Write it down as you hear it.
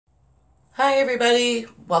Hi everybody,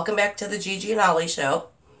 welcome back to the Gigi and Ollie show.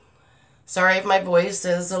 Sorry if my voice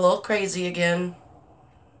is a little crazy again.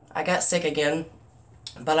 I got sick again,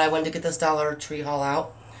 but I wanted to get this Dollar Tree haul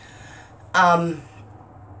out.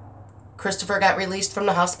 Christopher got released from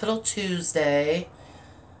the hospital Tuesday.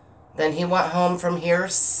 Then he went home from here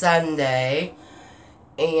Sunday.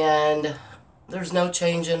 And there's no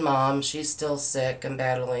change in Mom. She's still sick and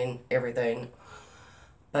battling everything.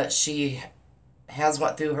 But she has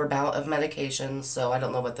went through her bout of medication, so I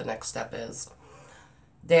don't know what the next step is.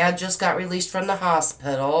 Dad just got released from the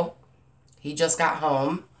hospital. He just got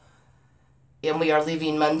home. And we are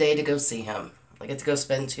leaving Monday to go see him. I get to go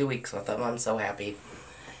spend 2 weeks with him. I'm so happy.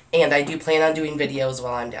 And I do plan on doing videos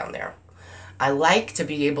while I'm down there. I like to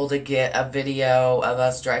be able to get a video of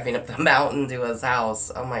us driving up the mountain to his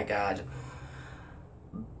house. Oh my God.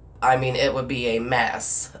 I mean, it would be a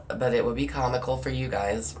mess, but it would be comical for you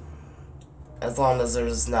guys. As long as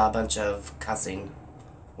there's not a bunch of cussing,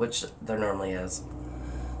 which there normally is.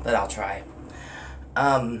 But I'll try.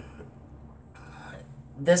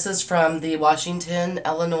 This is from the Washington,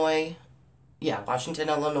 Illinois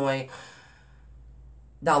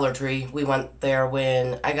Dollar Tree. We went there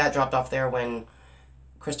when I got dropped off there when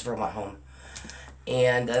Christopher went home.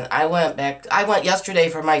 And then I went yesterday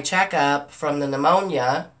for my checkup from the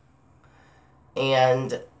pneumonia.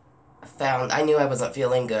 And I knew I wasn't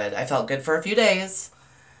feeling good. I felt good for a few days.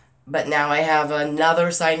 But now I have another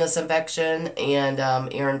sinus infection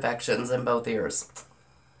and ear infections in both ears.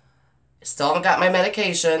 Still haven't got my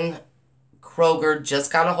medication. Kroger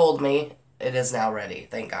just got a hold of me. It is now ready,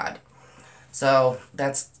 thank God. So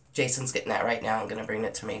that's Jason's getting that right now. I'm going to bring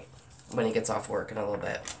it to me when he gets off work in a little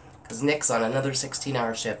bit. Because Nick's on another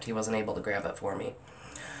 16-hour shift. He wasn't able to grab it for me.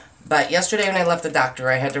 But yesterday when I left the doctor,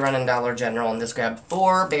 I had to run in Dollar General and just grab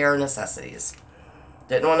 4 bare necessities.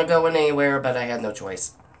 Didn't want to go in anywhere, but I had no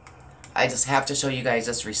choice. I just have to show you guys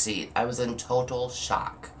this receipt. I was in total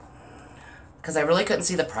shock. Because I really couldn't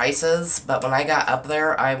see the prices, but when I got up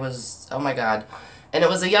there, I was, oh my God. And it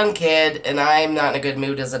was a young kid, and I'm not in a good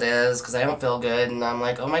mood as it is, because I don't feel good, and I'm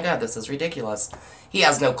like, oh my God, this is ridiculous. He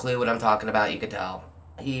has no clue what I'm talking about, you could tell.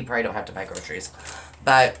 He probably don't have to buy groceries.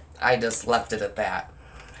 But I just left it at that.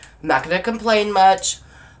 I'm not going to complain much,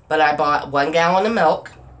 but I bought 1 gallon of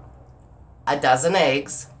milk, a dozen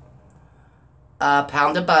eggs, a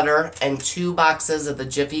pound of butter, and 2 boxes of the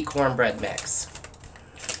Jiffy cornbread mix.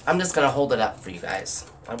 I'm just going to hold it up for you guys.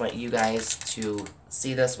 I want you guys to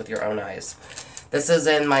see this with your own eyes. This is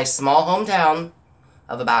in my small hometown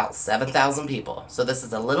of about 7,000 people. So this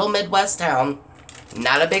is a little Midwest town,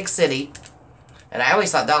 not a big city. And I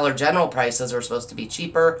always thought Dollar General prices were supposed to be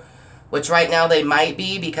cheaper, which right now they might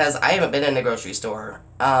be because I haven't been in the grocery store.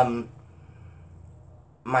 You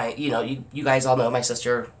guys all know my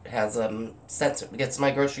sister has gets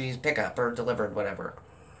my groceries pickup or delivered, whatever,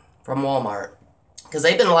 from Walmart. Because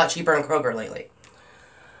they've been a lot cheaper in Kroger lately.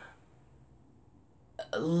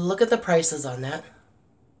 Look at the prices on that.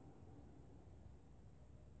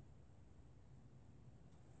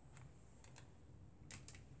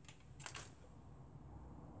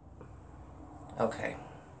 Okay.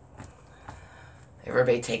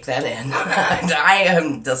 Everybody take that in. I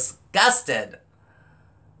am disgusted.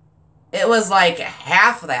 It was like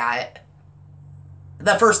half that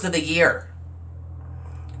the first of the year.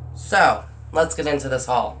 So, let's get into this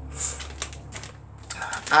haul.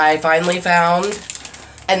 I finally found,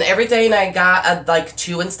 and everything I got like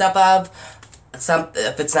 2 and stuff of,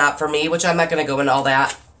 if it's not for me, which I'm not going to go into all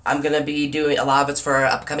that, I'm going to be doing, a lot of it's for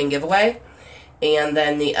an upcoming giveaway. And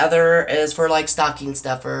then the other is for like stocking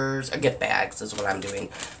stuffers, or gift bags is what I'm doing.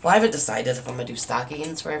 Well, I haven't decided if I'm going to do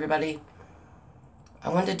stockings for everybody. I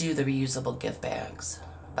want to do the reusable gift bags,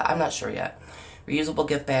 but I'm not sure yet. Reusable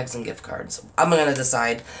gift bags and gift cards. I'm going to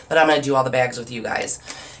decide, but I'm going to do all the bags with you guys.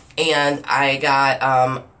 And I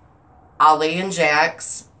got Ollie and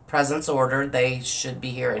Jack's presents ordered. They should be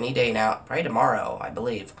here any day now. Probably tomorrow, I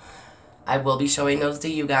believe. I will be showing those to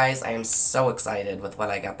you guys. I am so excited with what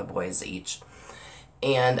I got the boys each.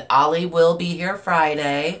 And Ollie will be here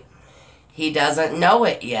Friday. He doesn't know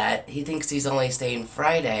it yet. He thinks he's only staying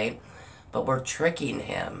Friday. But we're tricking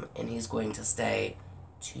him. And he's going to stay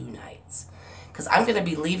 2 nights. Because I'm going to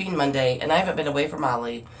be leaving Monday. And I haven't been away from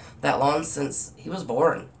Ollie that long since he was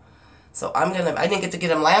born. So I didn't get to get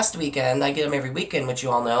him last weekend. I get him every weekend, which you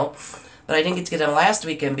all know. But I didn't get to get him last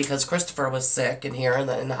weekend because Christopher was sick and here in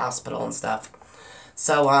the hospital and stuff.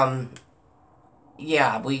 So,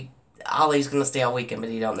 yeah, Ollie's going to stay all weekend, but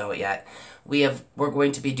he don't know it yet. We're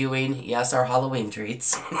going to be doing, yes, our Halloween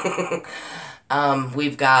treats.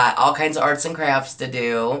 We've got all kinds of arts and crafts to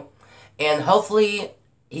do. And hopefully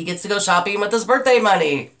he gets to go shopping with his birthday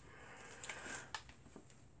money.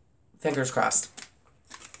 Fingers crossed.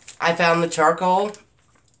 I found the charcoal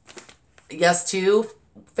Yes To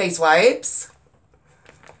face wipes.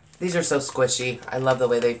 These are so squishy. I love the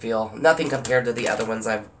way they feel. Nothing compared to the other ones,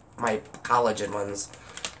 my collagen ones.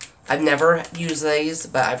 I've never used these,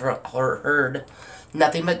 but I've heard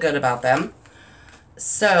nothing but good about them.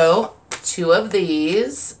 So, 2 of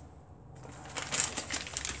these.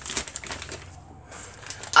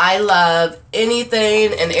 I love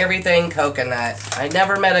anything and everything coconut. I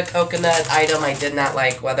never met a coconut item I did not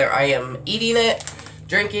like, whether I am eating it,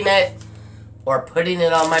 drinking it, or putting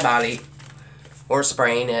it on my body, or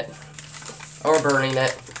spraying it, or burning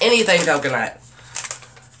it. Anything coconut.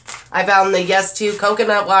 I found the Yes To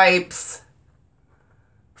coconut wipes.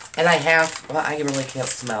 And I really can't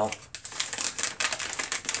smell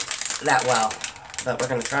that well, but we're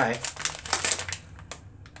going to try.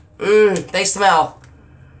 They smell.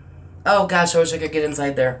 Oh gosh, I wish I could get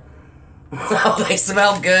inside there. Oh, they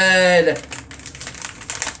smell good.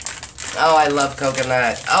 Oh, I love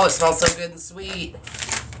coconut. Oh, it smells so good and sweet.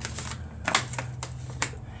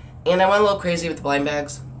 And I went a little crazy with the blind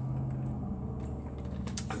bags,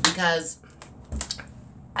 because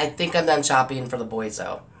I think I'm done shopping for the boys,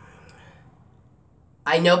 though.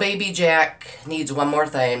 I know Baby Jack needs one more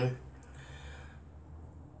thing.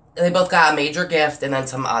 They both got a major gift and then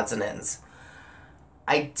some odds and ends.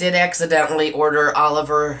 I did accidentally order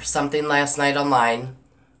Oliver something last night online.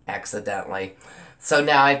 Accidentally. So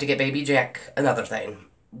now I have to get Baby Jack another thing,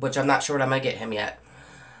 which I'm not sure what I'm going to get him yet.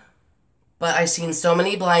 But I've seen so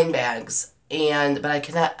many blind bags, but I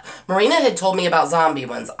cannot... Marina had told me about zombie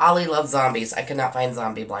ones. Ollie loves zombies. I cannot find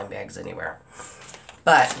zombie blind bags anywhere.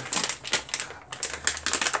 But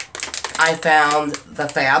I found the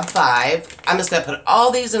Fab Five. I'm just going to put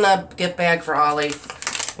all these in a gift bag for Ollie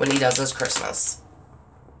when he does his Christmas.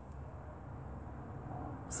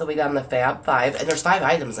 So we got him the Fab Five, and there's 5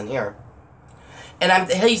 items in here. And I'm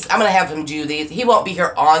going to have him do these. He won't be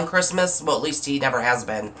here on Christmas. Well, at least he never has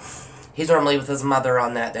been. He's normally with his mother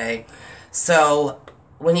on that day. So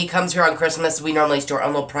when he comes here on Christmas, we normally do our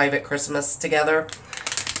own little private Christmas together.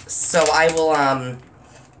 So I will,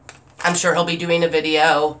 I'm sure he'll be doing a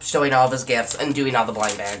video showing all of his gifts and doing all the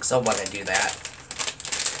blind bags. So when I do that.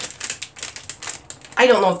 I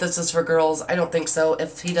don't know if this is for girls. I don't think so.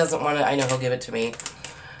 If he doesn't want it, I know he'll give it to me.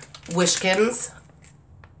 Wishkins.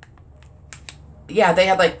 Yeah, they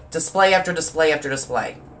had like display after display after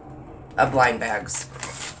display of blind bags.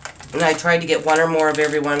 And I tried to get one or more of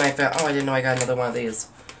every one. I found, oh, I didn't know I got another one of these.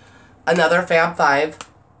 Another Fab Five.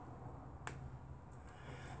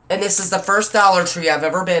 And this is the first Dollar Tree I've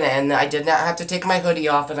ever been in. I did not have to take my hoodie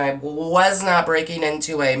off, and I was not breaking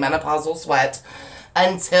into a menopausal sweat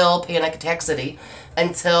until Panic Attack City.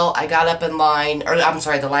 Until I got up in line, or I'm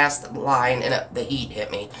sorry, the last line, and the heat hit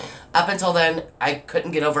me. Up until then, I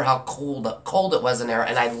couldn't get over how cold it was in there,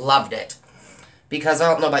 and I loved it. Because I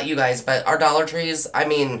don't know about you guys, but our Dollar Trees, I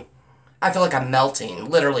mean, I feel like I'm melting.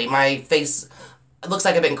 Literally, my face, it looks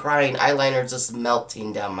like I've been crying. Eyeliner's just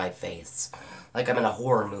melting down my face. Like I'm in a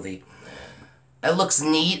horror movie. It looks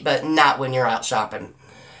neat, but not when you're out shopping.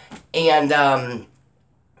 And I'm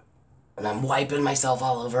wiping myself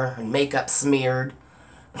all over, and makeup smeared.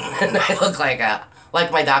 And I look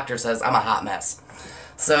like my doctor says, I'm a hot mess.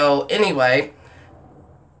 So, anyway,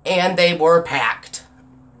 and they were packed.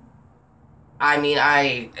 I mean,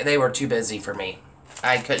 they were too busy for me.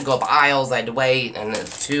 I couldn't go up aisles, I had to wait, and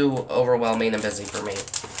it's too overwhelming and busy for me.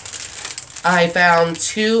 I found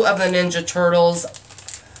 2 of the Ninja Turtles.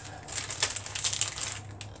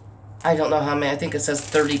 I don't know how many, I think it says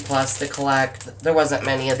 30 plus to collect. There wasn't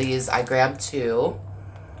many of these. I grabbed 2.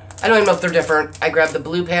 I don't even know if they're different. I grabbed the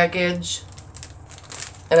blue package,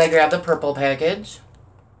 and I grabbed the purple package.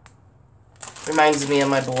 Reminds me of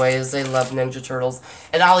my boys. They love Ninja Turtles.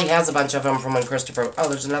 And Ollie has a bunch of them from when Christopher... Oh,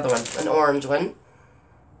 there's another one. An orange one.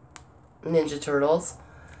 Ninja Turtles.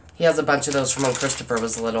 He has a bunch of those from when Christopher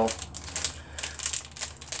was little.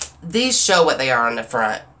 These show what they are on the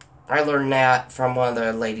front. I learned that from one of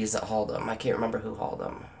the ladies that hauled them. I can't remember who hauled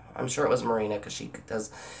them. I'm sure it was Marina, because she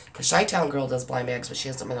does... Because Chi-Town Girl does blind bags, but she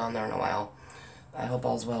hasn't been on there in a while. I hope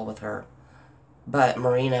all's well with her. But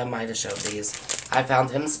Marina might have showed these. I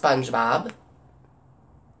found him SpongeBob.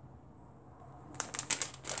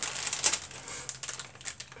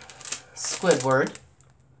 Squidward.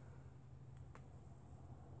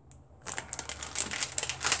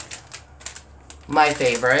 My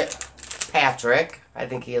favorite, Patrick. I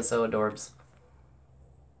think he is so adorbs.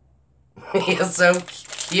 He is so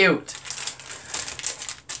cute.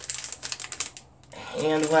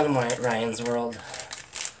 And one more at Ryan's World.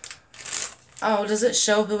 Oh, does it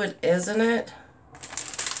show who it is in it?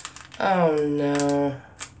 Oh, no.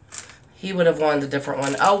 He would have wanted a different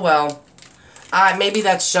one. Oh, well. Maybe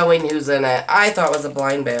that's showing who's in it. I thought it was a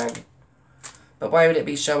blind bag. But why would it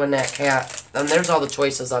be showing that cat? And there's all the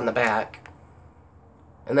choices on the back.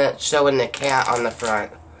 And that's showing the cat on the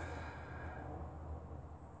front.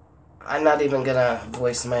 I'm not even going to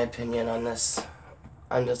voice my opinion on this.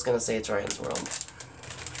 I'm just going to say it's Ryan's World.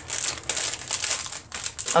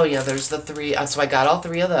 Oh, yeah, there's the 3. So I got all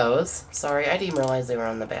 3 of those. Sorry, I didn't realize they were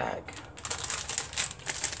on the back.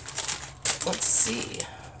 Let's see.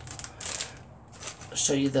 I'll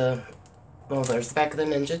show you the... Well, there's the back of the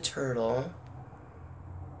Ninja Turtle.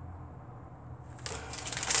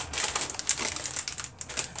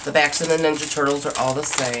 The backs of the Ninja Turtles are all the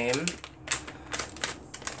same.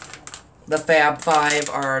 The Fab 5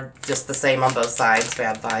 are just the same on both sides.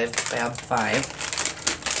 Fab 5, Fab 5.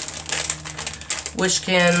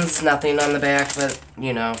 Wishkins, nothing on the back, but,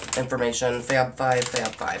 you know, information. Fab 5,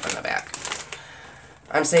 Fab 5 on the back.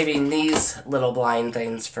 I'm saving these little blind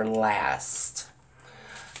things for last.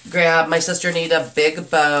 My sister needed a big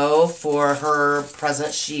bow for her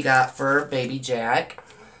present she got for baby Jack.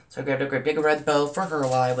 So I grabbed a great big red bow for her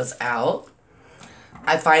while I was out.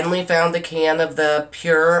 I finally found a can of the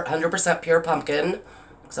pure, 100% pure pumpkin.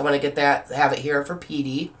 Because I want to get that, have it here for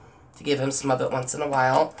Petey. To give him some of it once in a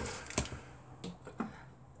while.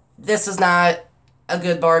 This is not a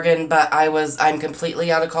good bargain, but I'm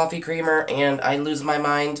completely out of coffee creamer and I lose my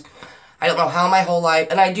mind. I don't know how my whole life,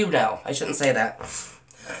 and I do know, I shouldn't say that.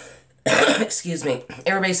 Excuse me.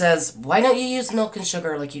 Everybody says, why don't you use milk and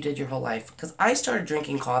sugar like you did your whole life? Because I started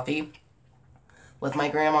drinking coffee with my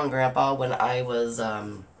grandma and grandpa when I was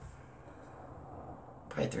probably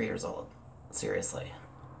 3 years old. Seriously.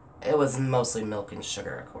 It was mostly milk and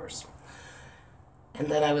sugar, of course. And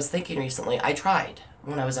then I was thinking recently, I tried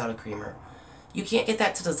when I was out of creamer. You can't get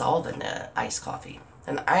that to dissolve in iced coffee.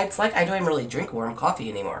 And it's like I don't even really drink warm coffee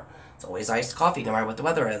anymore. It's always iced coffee no matter what the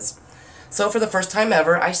weather is. So for the first time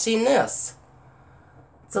ever, I seen this.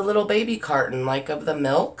 It's a little baby carton, like of the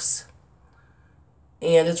Milks.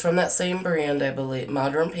 And it's from that same brand, I believe,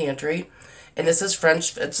 Modern Pantry. And this is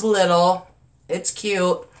French. It's little. It's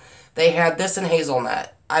cute. They had this in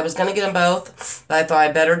hazelnut. I was going to get them both, but I thought I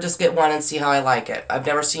better just get one and see how I like it. I've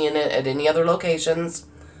never seen it at any other locations,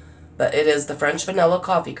 but it is the French Vanilla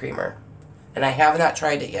Coffee Creamer. And I have not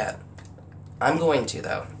tried it yet. I'm going to,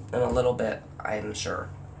 though, in a little bit, I'm sure.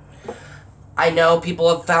 I know people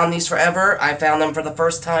have found these forever. I found them for the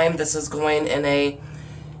first time. This is going in a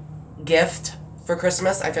gift for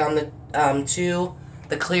Christmas. I found the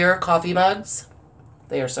the clear coffee mugs.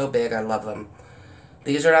 They are so big. I love them.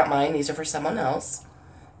 These are not mine. These are for someone else.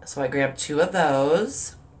 So I grabbed 2 of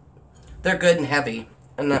those. They're good and heavy.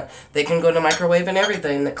 And they can go in the microwave and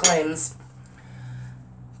everything that claims.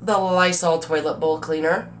 The Lysol toilet bowl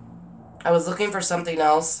cleaner. I was looking for something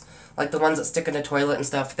else. Like the ones that stick in the toilet and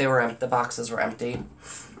stuff. The boxes were empty.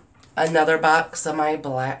 Another box of my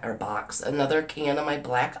another can of my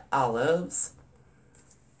black olives.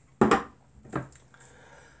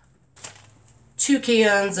 2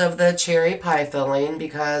 cans of the cherry pie filling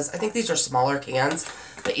because I think these are smaller cans.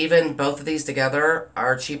 But even both of these together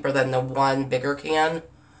are cheaper than the one bigger can.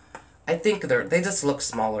 I think they just look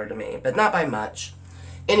smaller to me, but not by much.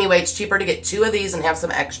 Anyway, it's cheaper to get 2 of these and have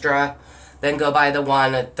some extra than go buy the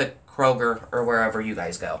one at the Kroger or wherever you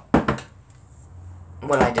guys go.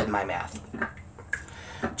 When I did my math.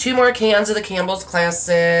 2 more cans of the Campbell's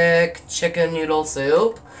Classic Chicken Noodle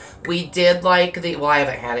Soup. We did like well, I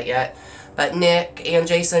haven't had it yet. But Nick and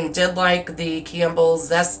Jason did like the Campbell's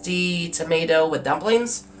Zesty Tomato with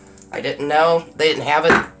dumplings. I didn't know. They didn't have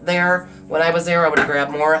it there. When I was there, I would have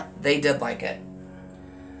grabbed more. They did like it.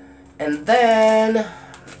 And then,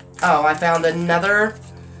 I found another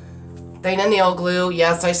thing of nail glue.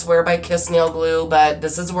 Yes, I swear by Kiss nail glue, but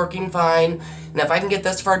this is working fine. And if I can get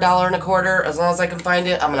this for $1.25, as long as I can find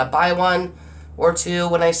it, I'm going to buy 1 or 2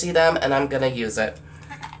 when I see them, and I'm going to use it.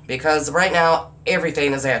 Because right now,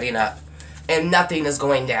 everything is adding up. And nothing is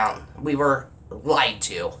going down. We were lied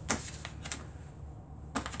to.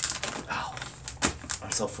 Oh,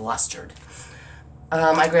 I'm so flustered.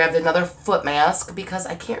 I grabbed another foot mask because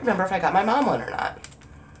I can't remember if I got my mom one or not.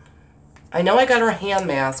 I know I got her a hand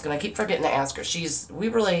mask, and I keep forgetting to ask her.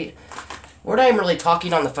 We're not even really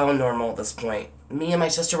talking on the phone normal at this point. Me and my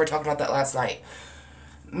sister were talking about that last night.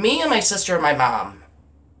 Me and my sister and my mom.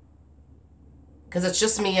 Because it's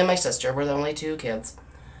just me and my sister. We're the only 2 kids.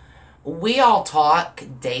 We all talk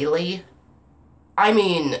daily. I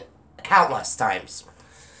mean, countless times.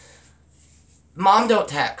 Mom don't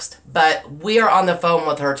text, but we are on the phone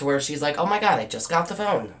with her to where she's like, oh my God, I just got the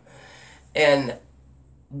phone. And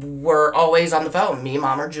we're always on the phone. Me,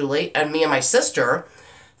 Mom, or Julie, and me and my sister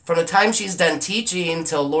From the time she's done teaching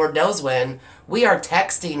till Lord knows when, we are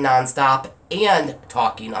texting nonstop and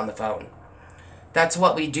talking on the phone. That's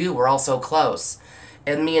what we do. We're all so close.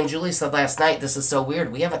 And me and Julie said last night, this is so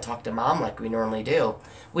weird. We haven't talked to Mom like we normally do.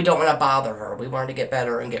 We don't want to bother her. We want her to get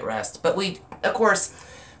better and get rest. But we, of course,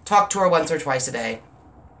 talk to her once or twice a day.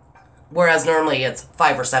 Whereas normally it's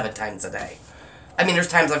 5 or 7 times a day. I mean, there's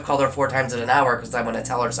times I've called her 4 times in an hour because I want to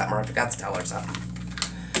tell her something or I forgot to tell her something.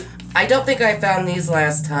 I don't think I found these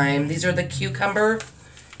last time. These are the cucumber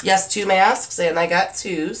Yes 2 masks, and I got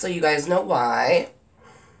 2, so you guys know why.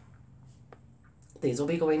 These will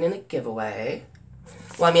be going in a giveaway.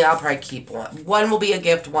 Well, I mean, I'll probably keep one. One will be a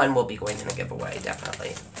gift, one will be going in a giveaway,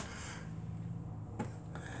 definitely.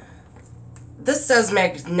 This says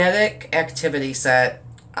Magnetic Activity Set.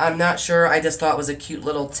 I'm not sure. I just thought it was a cute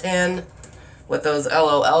little tin with those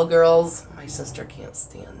LOL girls. My sister can't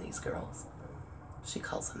stand these girls. She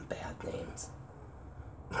calls them bad names.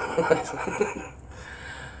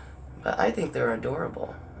 But I think they're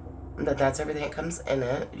adorable. That's everything that comes in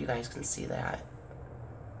it. You guys can see that.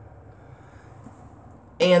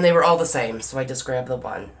 And they were all the same, so I just grabbed the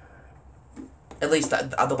one. At least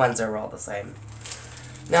the ones that were all the same.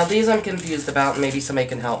 Now these I'm confused about, and maybe somebody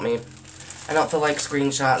can help me. I don't feel like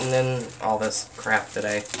screenshotting and all this crap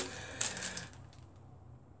today.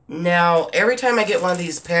 Now, every time I get one of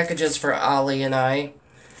these packages for Ollie and I,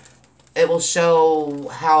 it will show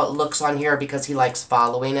how it looks on here because he likes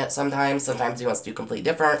following it sometimes. Sometimes he wants to do completely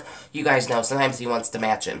different. You guys know, sometimes he wants to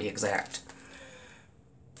match it and be exact.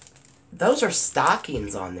 Those are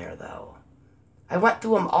stockings on there, though. I went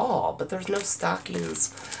through them all, but there's no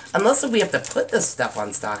stockings. Unless we have to put this stuff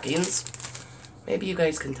on stockings. Maybe you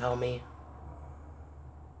guys can tell me.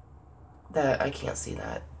 That I can't see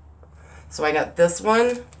that. So I got this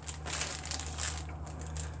one.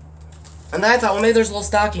 And then I thought, well, maybe there's little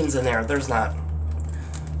stockings in there. There's not.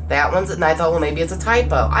 That one's, and I thought, well, maybe it's a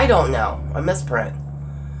typo. I don't know. A misprint.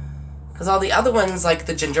 Because all the other ones, like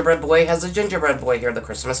the gingerbread boy has a gingerbread boy here, the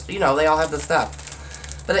Christmas, you know, they all have the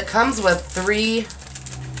stuff. But it comes with 3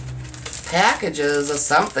 packages of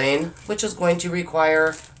something, which is going to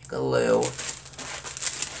require glue.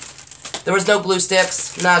 There was no glue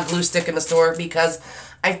sticks, not a glue stick in the store, because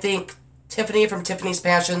I think Tiffany from Tiffany's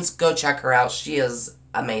Passions, go check her out. She is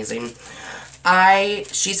amazing.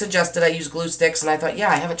 She suggested I use glue sticks, and I thought,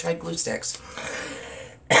 yeah, I haven't tried glue sticks.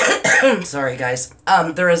 Sorry, guys.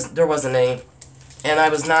 There wasn't any. And I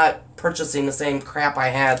was not purchasing the same crap I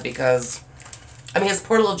had because, I mean, his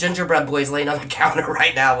poor little gingerbread boy's laying on the counter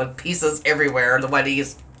right now with pieces everywhere. The one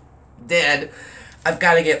he's dead. I've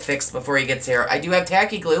got to get fixed before he gets here. I do have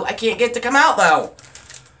tacky glue. I can't get it to come out, though.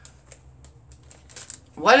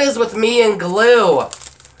 What is with me and glue?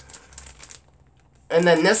 And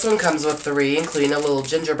then this one comes with 3, including a little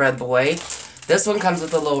gingerbread boy. This one comes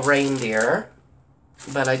with a little reindeer.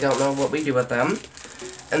 But I don't know what we do with them.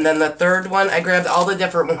 And then the third one, I grabbed all the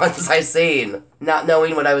different ones I seen, not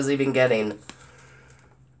knowing what I was even getting.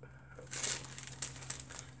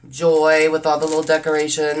 Joy with all the little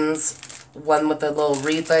decorations. One with a little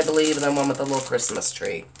wreath, I believe, and then one with a little Christmas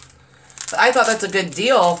tree. But I thought that's a good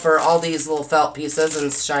deal for all these little felt pieces and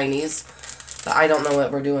shinies. But I don't know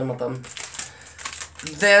what we're doing with them.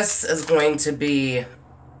 This is going to be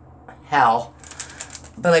hell.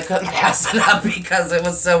 But I couldn't pass it up because it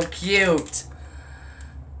was so cute.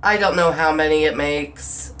 I don't know how many it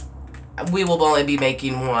makes. We will only be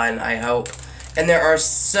making one, I hope. And there are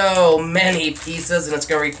so many pieces, and it's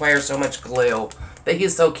going to require so much glue. But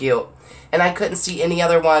he's so cute. And I couldn't see any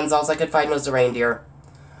other ones. All I could find was the reindeer.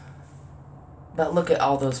 But look at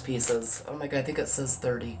all those pieces. Oh my god, I think it says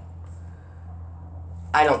 30.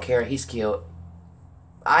 I don't care. He's cute.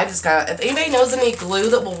 I just got... If anybody knows any glue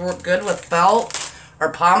that will work good with felt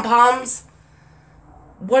or pom-poms,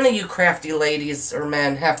 one of you crafty ladies or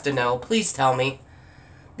men have to know. Please tell me.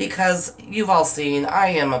 Because you've all seen, I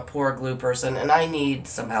am a poor glue person, and I need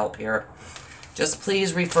some help here. Just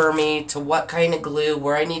please refer me to what kind of glue,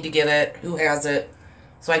 where I need to get it, who has it,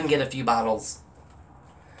 so I can get a few bottles.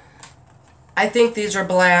 I think these are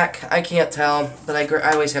black. I can't tell, but I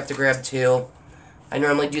always have to grab 2. I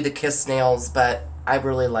normally do the Kiss Snails, but I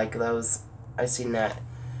really like those. I've seen that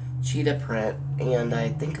cheetah print, and I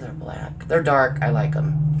think they're black. They're dark. I like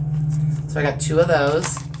them. So I got 2 of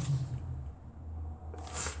those.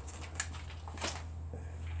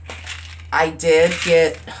 I did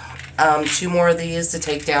get 2 more of these to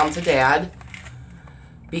take down to Dad,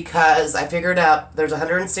 because I figured out there's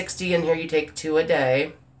 160 in here. You take 2 a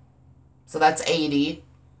day, so that's 80.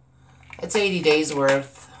 It's 80 days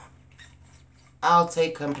worth. I'll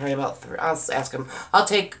take probably about 3. I'll ask him. I'll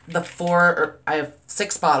take the 4. Or I have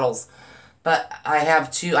 6 bottles. But I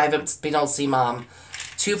have two. I haven't been able to see Mom.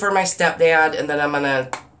 Two for my stepdad, and then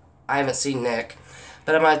I haven't seen Nick.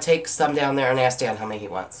 But I'm going to take some down there and ask Dad how many he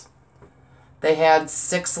wants. They had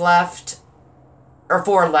 6 left. Or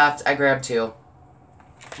 4 left. I grabbed 2.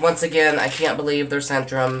 Once again, I can't believe they're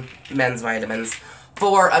Centrum men's vitamins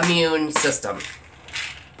for immune system.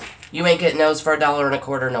 You ain't getting those for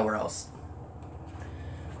 $1.25 nowhere else.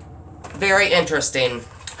 Very interesting.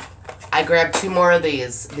 I grabbed 2 more of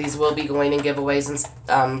these. These will be going in giveaways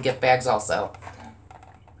and gift bags also.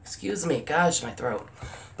 Excuse me. Gosh, my throat.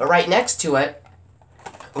 But right next to it,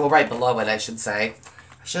 well, right below it, I should say.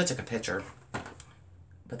 I should have took a picture.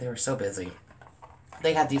 But they were so busy.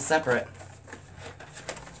 They had these separate.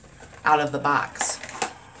 Out of the box.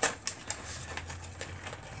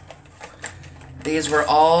 These were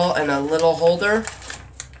all in a little holder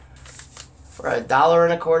for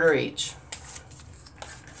 $1.25 each.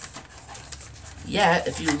 Yet,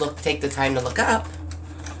 if you take the time to look up,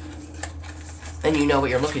 and you know what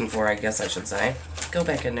you're looking for, I guess I should say. Go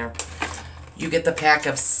back in there. You get the pack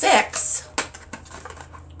of 6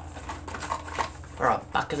 for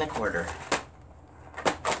 $1.25.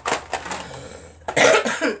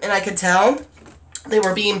 And I could tell they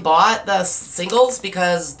were being bought, the singles,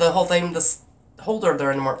 because the whole thing, the holder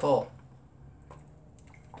there and weren't full.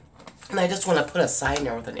 And I just want to put a sign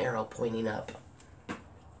there with an arrow pointing up.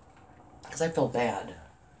 Because I feel bad.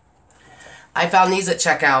 I found these at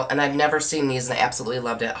checkout, and I've never seen these, and I absolutely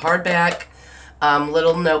loved it. Hardback,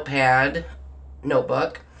 little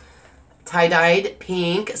notebook. Tie-dyed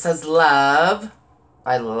pink. It says love.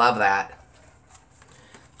 I love that.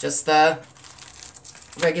 Just the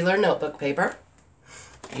regular notebook paper.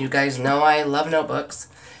 You guys know I love notebooks.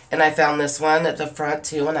 And I found this one at the front,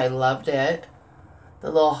 too, and I loved it.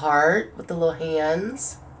 The little heart with the little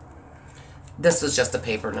hands. This was just a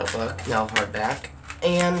paper notebook, no hardback.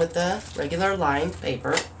 And with the regular lined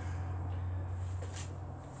paper.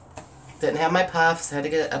 Didn't have my puffs. Had to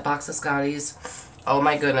get a box of Scotties. Oh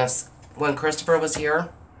my goodness. When Christopher was here,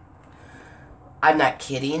 I'm not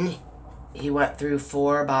kidding, he went through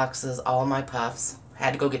 4 boxes, all my puffs.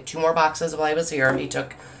 Had to go get 2 more boxes while I was here. He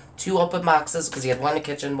took 2 open boxes because he had one in the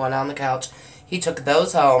kitchen, one on the couch. He took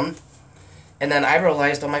those home. And then I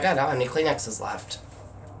realized, oh my God, I don't have any Kleenexes left.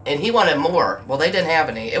 And he wanted more. Well, they didn't have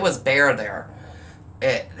any. It was bare there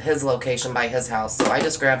at his location by his house. So I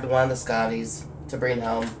just grabbed one of the Scotties to bring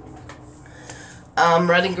home.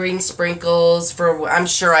 Red and green sprinkles for, I'm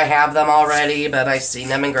sure I have them already, but I've seen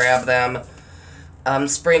them and grabbed them. I'm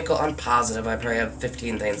positive I probably have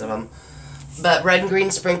 15 things of them. But red and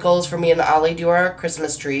green sprinkles for me and Ollie do our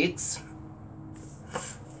Christmas treats.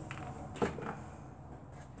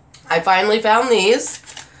 I finally found these.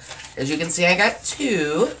 As you can see, I got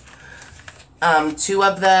 2. 2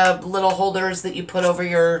 of the little holders that you put over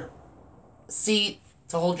your seat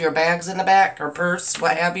to hold your bags in the back or purse,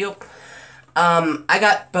 what have you. I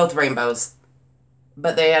got both rainbows.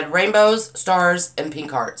 But they had rainbows, stars, and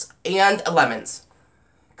pink hearts. And lemons.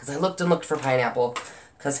 Because I looked and looked for pineapple.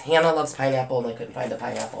 Because Hannah loves pineapple and I couldn't find a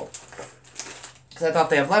pineapple. Because I thought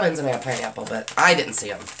they have lemons and I have pineapple, but I didn't see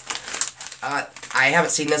them. I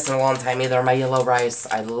haven't seen this in a long time either. My yellow rice.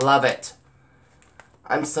 I love it.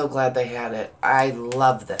 I'm so glad they had it. I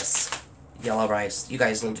love this yellow rice. You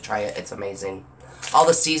guys need to try it. It's amazing. All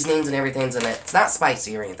the seasonings and everything's in it. It's not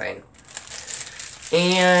spicy or anything.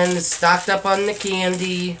 And stocked up on the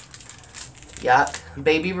candy. Yuck.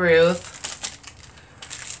 Baby Ruth.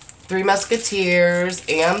 3 Musketeers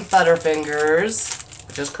and Butterfingers,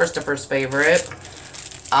 which is Christopher's favorite.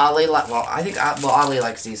 Ollie, Ollie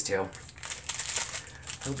likes these too.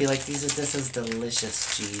 He'll be like, this is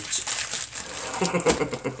delicious, Cheech.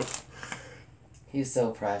 He's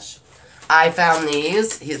so fresh. I found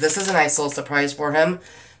these. This is a nice little surprise for him.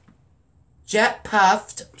 Jet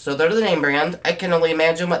Puffed, so they're the name brand. I can only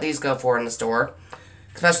imagine what these go for in the store,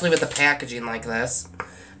 especially with the packaging like this.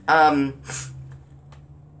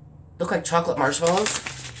 Look like chocolate marshmallows.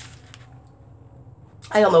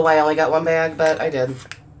 I don't know why I only got 1 bag, but I did.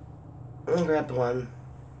 I grabbed 1.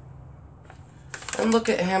 And look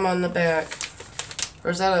at him on the back. Or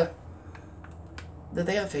is that a... Did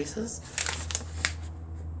they have faces?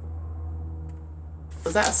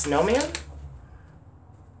 Was that a snowman?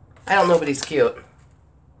 I don't know, but he's cute.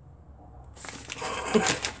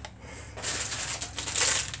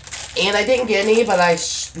 And I didn't get any, but I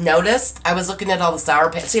noticed. I was looking at all the Sour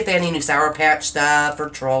Patch. See if they had any new Sour Patch stuff or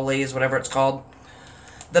trolleys, whatever it's called.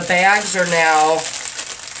 The bags are now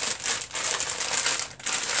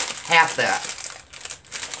half that.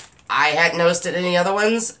 I hadn't noticed it in any other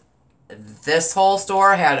ones. This whole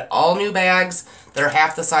store had all new bags that are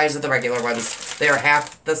half the size of the regular ones. They are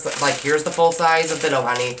half the, like, here's the full size of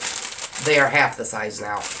Bit-O-Honey. They are half the size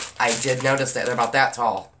now. I did notice that. They're about that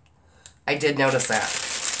tall. I did notice that.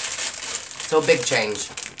 So, big change.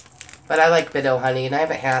 But I like Bit-O-Honey, and I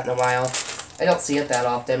haven't had it in a while. I don't see it that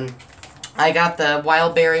often. I got the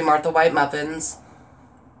Wild Berry Martha White Muffins.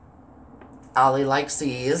 Ollie likes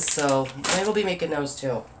these, so I will be making those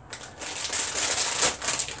too.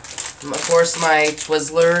 Of course, my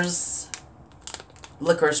Twizzlers,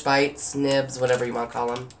 Licorice Bites, Nibs, whatever you want to call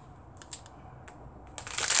them.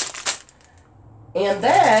 And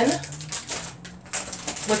then,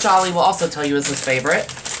 which Ollie will also tell you is his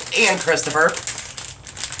favorite, and Christopher,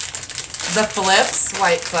 the Flips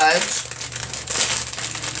White Fudge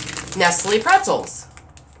Nestle Pretzels.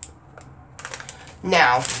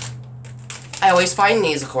 Now, I always find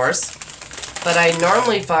these, of course, but I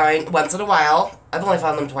normally find, once in a while, I've only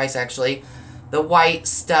found them twice actually, the white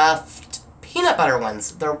stuffed peanut butter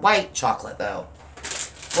ones. They're white chocolate though.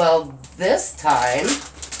 Well, this time,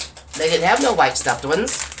 they didn't have no white stuffed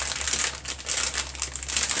ones.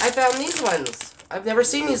 I found these ones. I've never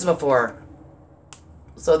seen these before.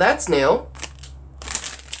 So that's new.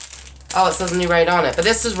 Oh, it says new right on it. But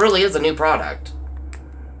this really is a new product.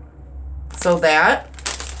 So that.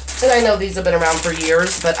 And I know these have been around for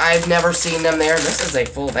years, but I've never seen them there. This is a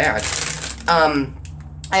full bag.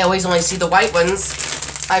 I always only see the white ones.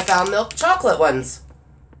 I found milk chocolate ones.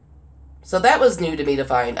 So that was new to me to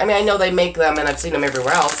find. I mean, I know they make them, and I've seen them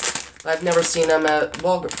everywhere else. But I've never seen them at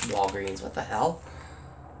Walgreens. What the hell?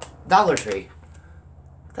 Dollar Tree.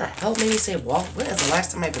 What the hell made me say When is the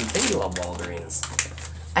last time I've been thinking of Walgreens?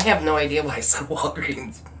 I have no idea why I said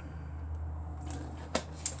Walgreens.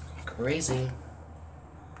 Crazy.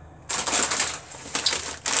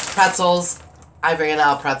 Pretzels. I ran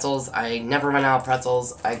out of pretzels. I never run out of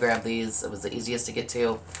pretzels. I grabbed these. It was the easiest to get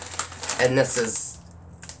to. And this is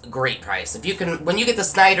a great price. If you can, when you get the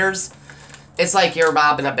Snyder's, it's like you're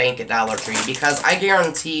robbing a bank at Dollar Tree. Because I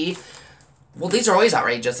guarantee, well, these are always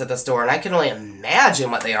outrageous at the store. And I can only imagine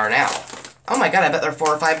what they are now. Oh my god, I bet they're $4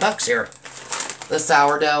 or $5 here. The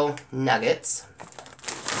sourdough nuggets.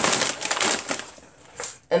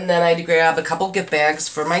 And then I had to grab a couple gift bags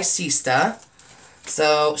for my sister.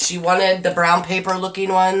 So, she wanted the brown paper looking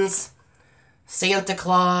ones. Santa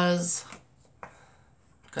Claus.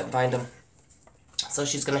 Couldn't find them. So,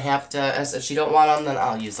 she's going to have to, if she don't want them, then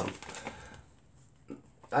I'll use them.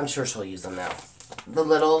 I'm sure she'll use them now. The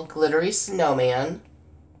little glittery snowman.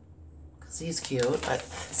 Because he's cute.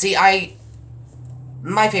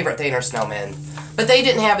 My favorite thing are snowmen. But they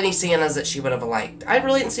didn't have any Santas that she would have liked. I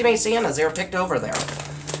really didn't see many Santas. They were picked over there.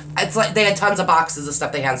 It's like they had tons of boxes of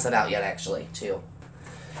stuff they hadn't set out yet, actually, too.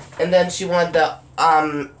 And then she wanted the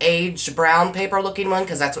aged brown paper looking one,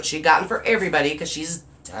 because that's what she'd gotten for everybody, because she's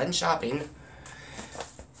done shopping.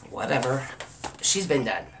 Whatever. She's been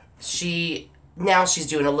done. Now she's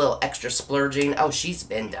doing a little extra splurging. Oh, she's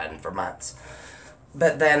been done for months.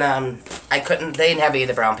 But then, they didn't have any of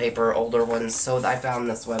the brown paper, older ones, so I found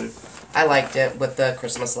this one. I liked it with the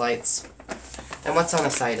Christmas lights. And what's on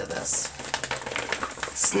the side of this?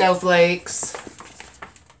 Snowflakes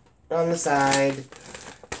on the side.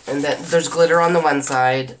 And then there's glitter on the one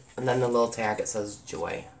side. And then the little tag, it says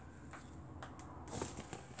Joy.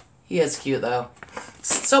 He is cute, though.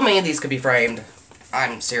 So many of these could be framed.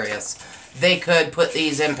 I'm serious. They could put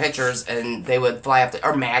these in pictures and they would fly up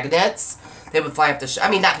or magnets. They would fly up I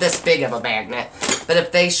mean, not this big of a magnet. But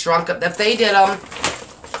if they shrunk up, if they did them,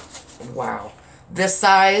 wow. This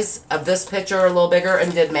size of this picture a little bigger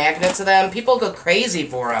and did magnets of them, people go crazy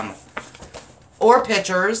for them. Or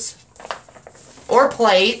pictures. Or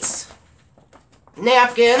plates.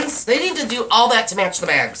 Napkins. They need to do all that to match the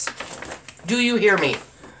bags. Do you hear me?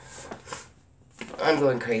 I'm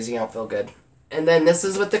going crazy. I don't feel good. And then this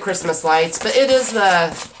is with the Christmas lights. But it is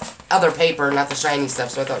the other paper, not the shiny stuff,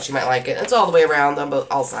 so I thought she might like it. It's all the way around on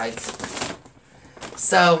all sides.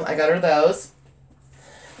 So, I got her those.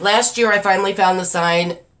 Last year, I finally found the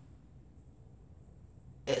sign.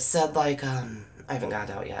 It said, like, I haven't got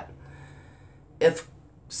it out yet. If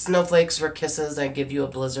snowflakes were kisses, I'd give you a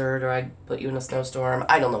blizzard, or I'd put you in a snowstorm.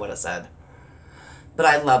 I don't know what it said. But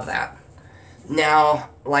I love that. Now,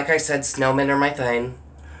 like I said, snowmen are my thing.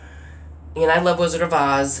 And I love Wizard of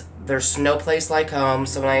Oz. There's no place like home.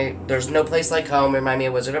 So there's no place like home, remind me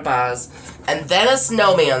of Wizard of Oz. And then a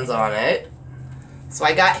snowman's on it. So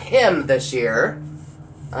I got him this year.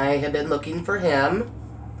 I have been looking for him.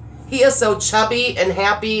 He is so chubby and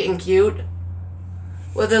happy and cute.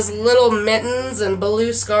 With his little mittens and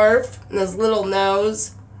blue scarf. And his little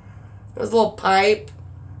nose. His little pipe.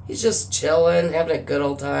 He's just chilling, having a good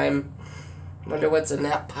old time. Wonder what's in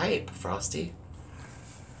that pipe, Frosty.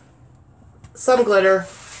 some glitter,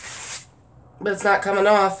 but it's not coming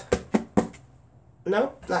off.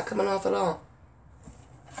 Nope, not coming off at all.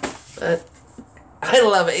 But I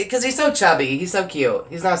love it because he's so chubby. He's so cute.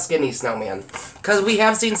 He's not a skinny snowman. Because we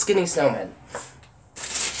have seen skinny snowmen.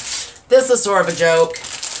 This is sort of a joke.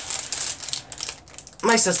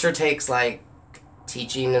 My sister takes, like,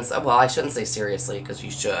 teaching and stuff. Well, I shouldn't say seriously because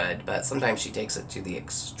you should, but sometimes she takes it to the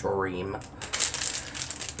extreme.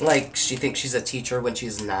 Like, she thinks she's a teacher when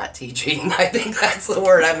she's not teaching. I think that's the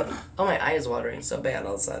word. Oh, my eye is watering so bad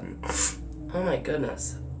all of a sudden. Oh, my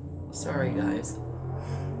goodness. Sorry, guys.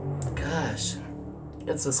 Gosh.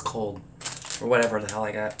 It's this cold. Or whatever the hell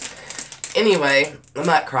I got. Anyway, I'm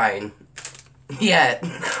not crying. Yet.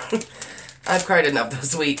 I've cried enough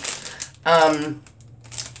this week. I'm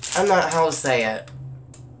not how to say it.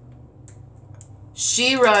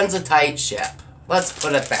 She runs a tight ship. Let's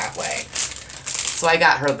put it that way. So I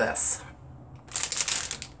got her this.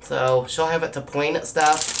 So she'll have it to point at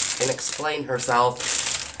stuff and explain herself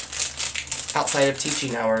outside of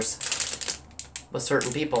teaching hours with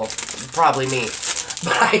certain people. Probably me.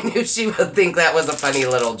 But I knew she would think that was a funny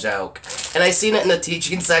little joke. And I seen it in the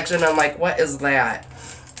teaching section. I'm like, what is that?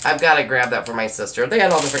 I've got to grab that for my sister. They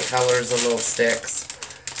had all different colors and little sticks.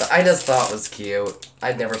 So I just thought it was cute.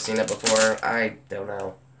 I'd never seen it before. I don't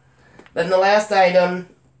know. Then the last item,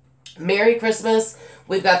 Merry Christmas.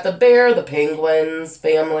 We've got the bear, the penguins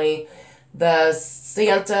family, the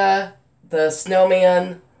Santa, the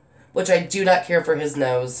snowman, which I do not care for his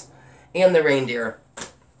nose, and the reindeer.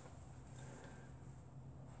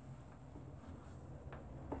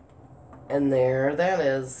 And there that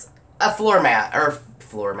is. A floor mat,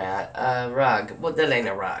 a rug. Well, that ain't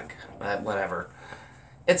a rug, but whatever.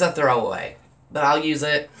 It's a throwaway, but I'll use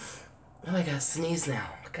it. Oh, I gotta sneeze now.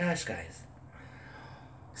 Gosh, guys.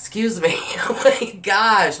 Excuse me. Oh my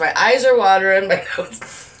gosh, my eyes are watering, my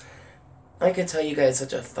nose. I could tell you guys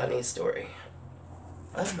such a funny story.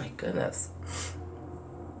 Oh my goodness.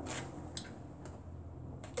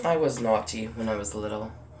 I was naughty when I was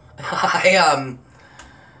little.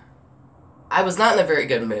 I was not in a very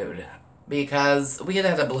good mood because we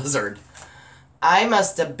had a blizzard. I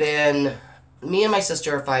must have been, me and my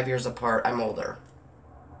sister are 5 years apart. I'm older.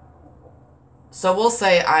 So we'll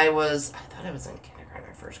say I thought I was in kindergarten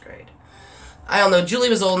or first grade. I don't know. Julie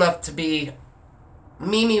was old enough to be,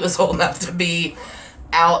 Mimi was old enough to be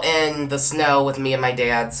out in the snow with me and my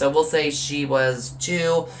dad. So we'll say she was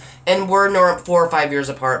 2, and we're 4 or 5 years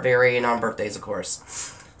apart, varying on birthdays, of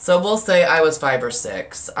course. So we'll say I was 5 or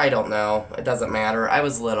 6. I don't know. It doesn't matter. I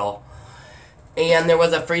was little. And there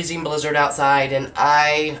was a freezing blizzard outside, and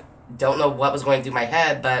I don't know what was going through my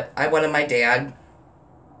head, but I wanted my dad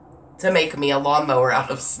to make me a lawnmower out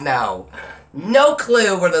of snow. No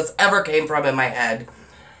clue where this ever came from in my head.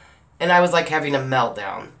 And I was like having a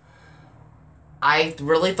meltdown. I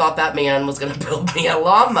really thought that man was going to build me a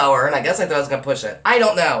lawnmower, and I guess I thought I was going to push it. I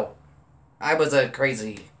don't know. I was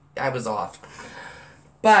off.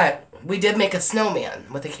 But we did make a snowman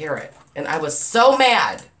with a carrot. And I was so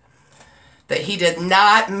mad that he did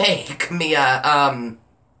not make me a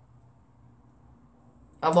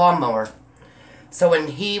lawnmower. So when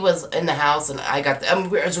he was in the house and I got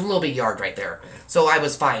there's a little bit of yard right there. So I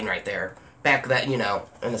was fine right there. Back then, in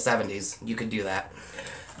the 70s, you could do that.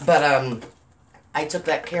 But I took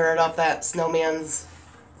that carrot off that snowman's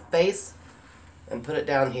face and put it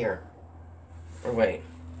down here. Or wait.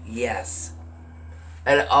 Yes.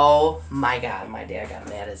 And oh my God, my dad got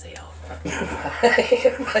mad as hell.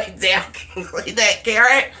 My dad laid that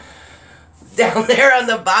carrot down there on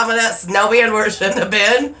the bottom of that snowman where it shouldn't have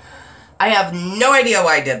been. I have no idea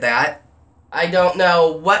why I did that. I don't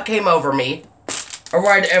know what came over me. Or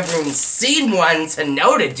why I'd ever seen one to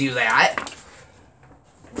know to do that.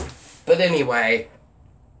 But anyway,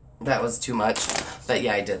 that was too much. But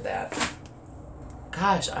yeah, I did that.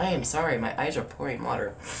 Gosh, I am sorry. My eyes are pouring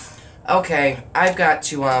water. Okay, I've got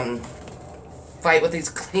to fight with these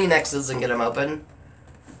Kleenexes and get them open.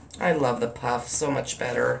 I love the puff so much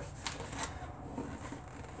better.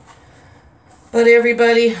 But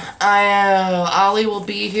everybody, Ollie will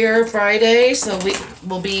be here Friday, so we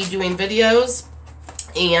will be doing videos.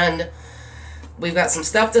 And we've got some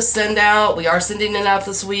stuff to send out. We are sending it out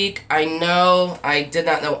this week. I know. I did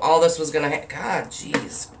not know all this was going to God,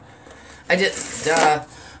 jeez. I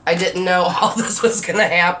didn't know all this was going to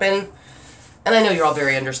happen. And I know you're all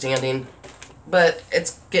very understanding. But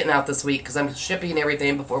it's getting out this week because I'm shipping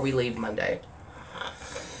everything before we leave Monday.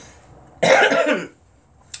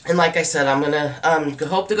 And like I said, I'm going to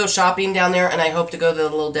hope to go shopping down there. And I hope to go to the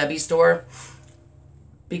Little Debbie store.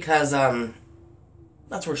 Because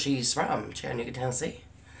that's where she's from, Chattanooga, Tennessee.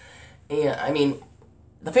 And, I mean,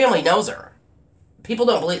 the family knows her. people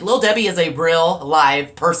don't believe Lil Debbie is a real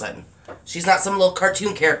live person. She's not some little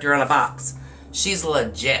cartoon character on a box. She's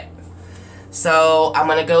legit. So I'm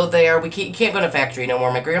gonna go there. You can't go to factory no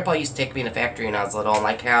more. My grandpa used to take me to factory when I was little and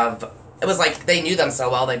like it was like they knew them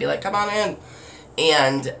so well. They'd be like, "Come on in,"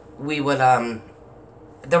 and we would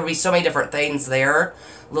there would be so many different things there,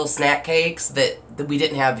 little snack cakes that we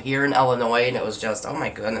didn't have here in Illinois, and it was just, oh my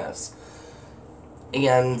goodness.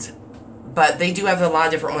 But they do have a lot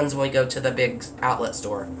of different ones when we go to the big outlet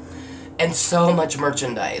store. And so much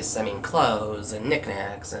merchandise. I mean, clothes and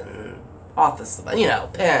knickknacks and office,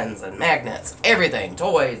 pens and magnets, everything,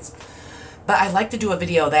 toys. But I like to do a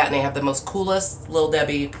video of that, and they have the most coolest Lil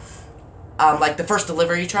Debbie, like the first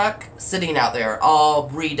delivery truck, sitting out there, all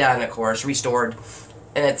redone, of course, restored.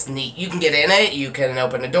 And it's neat. You can get in it, you can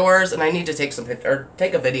open the doors, and I need to take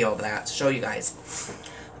a video of that to show you guys.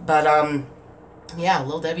 But, yeah,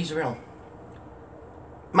 Lil Debbie's real.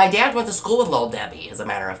 My dad went to school with Lil Debbie, as a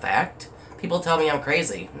matter of fact. People tell me I'm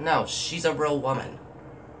crazy. No, she's a real woman.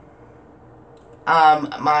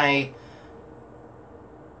 My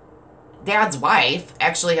dad's wife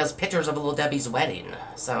actually has pictures of Lil Debbie's wedding.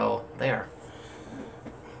 So, there.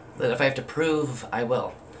 But if I have to prove, I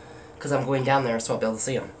will. Because I'm going down there, so I'll be able to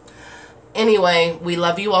see them. Anyway, we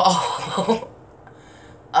love you all.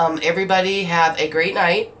 Everybody have a great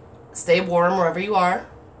night. Stay warm wherever you are.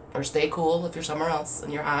 Or stay cool if you're somewhere else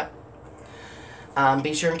and you're hot.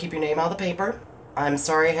 Be sure and keep your name out of the paper. I'm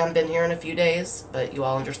sorry I haven't been here in a few days, but you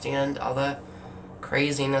all understand all the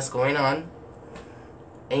craziness going on.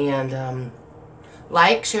 And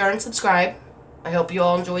like, share, and subscribe. I hope you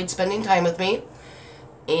all enjoyed spending time with me.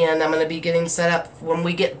 And I'm going to be getting set up. When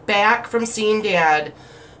we get back from seeing Dad,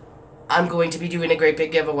 I'm going to be doing a great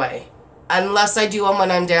big giveaway. Unless I do them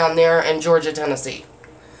when I'm down there in Georgia, Tennessee.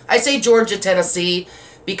 I say Georgia, Tennessee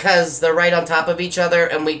because they're right on top of each other,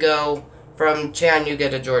 and we go from Chattanooga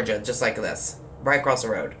to Georgia, just like this, right across the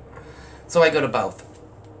road. So I go to both.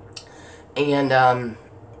 And I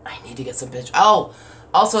need to get some pictures. Oh,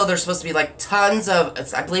 also there's supposed to be like tons of,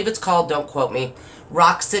 I believe it's called, don't quote me,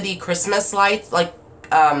 Rock City Christmas lights, like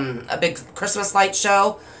a big Christmas light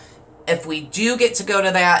show. If we do get to go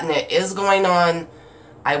to that, and it is going on,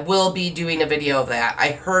 I will be doing a video of that.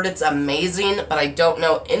 I heard it's amazing, but I don't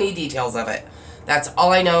know any details of it. That's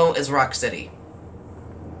all I know is Rock City.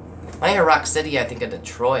 When I hear Rock City, I think of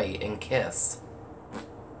Detroit and Kiss.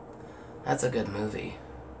 That's a good movie.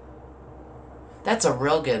 That's a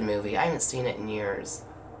real good movie. I haven't seen it in years.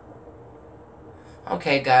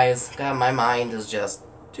 Okay, guys. God, my mind is just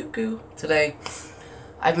cuckoo today.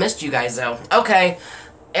 I've missed you guys, though. Okay.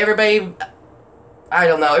 Everybody, I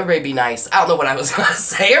don't know. Everybody be nice. I don't know what I was going to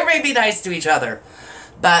say. Everybody be nice to each other.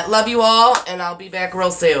 But love you all, and I'll be back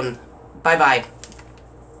real soon. Bye-bye.